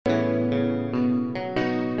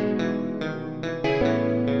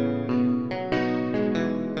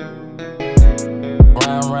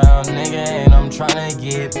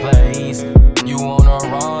get placed. You on the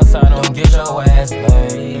wrong side, don't get your ass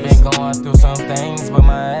blazed. Been going through some things, but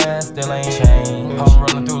my ass still ain't changed. I'm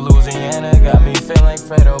rolling through Louisiana, got me feeling like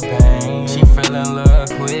Fredo Kaine. She feeling love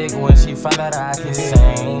quick when she find out I can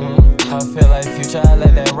sing. I feel like Future, I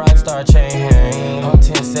let that rock star chain hang. I'm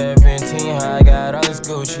 10, 17, I got all this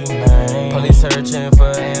Gucci, man. Police searching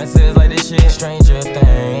for answers like this shit Stranger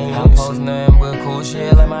Things. I post nothing but cool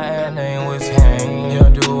shit like my ad name was Kaine.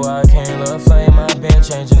 Young Duwap, Kaine, love flame, I been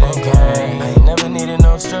changing the game. I ain't never needed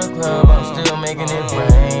no strip club, I'm still making it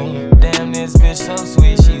rain. Damn, this bitch so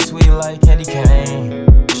sweet, she sweet like candy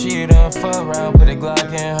cane. She done fuck around, put a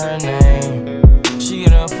Glock in her name. She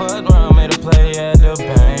done fuck around, made a play at the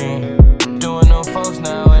bank. Doing no folks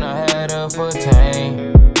now and I had a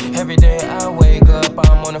footing. Every day I wake up,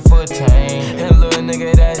 I'm on a footing. And little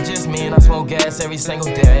nigga, that's just me, and I smoke gas every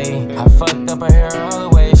single day. I fucked up her hair all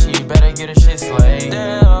the way, she better get her shit slayed.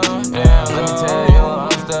 Damn, let me tell you,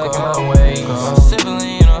 I'm stuck in my ways. I'm sipping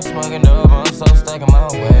lean, I'm smoking dope, I'm so stuck in my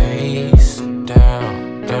ways.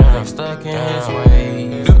 Damn, I'm stuck in his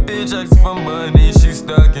ways. The bitch asking for money, she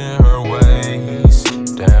stuck in her ways.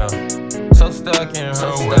 Damn, so stuck in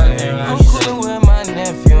her ways. I'm coolin' with my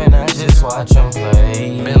nephew and I just watch him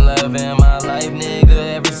play. Been loving my life,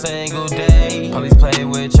 nigga, every single day. Police play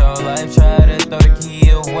with your life, try to throw the key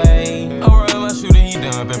away. I'm running my shooter, he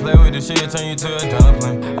dumping. Play with the shit, turn you to a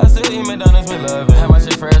dumpling. I still eat McDonald's, been loving. Have my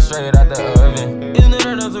shit fresh straight out the oven. Isn't it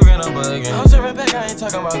those who I'm bugging? I'm serving back, I ain't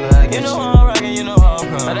talking about luggage. You know how I'm rocking, you know how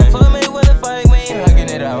I'm coming. That fuck me with a fight, we ain't hugging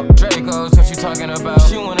it out. Draco's what you talking about.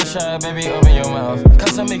 She wanna shine, baby, open your mouth.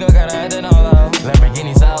 Cause amigo gotta add that all out.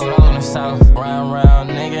 Lamborghinis out all in the south. Round,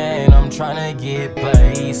 nigga, and I'm tryna get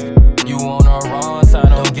blazed. You on the wrong side,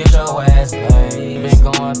 don't get your ass blazed.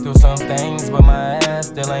 Been going through some things, but my ass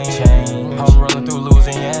still ain't changed. I'm rolling through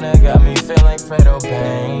Louisiana, got me feeling like Fredo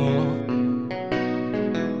Kaine.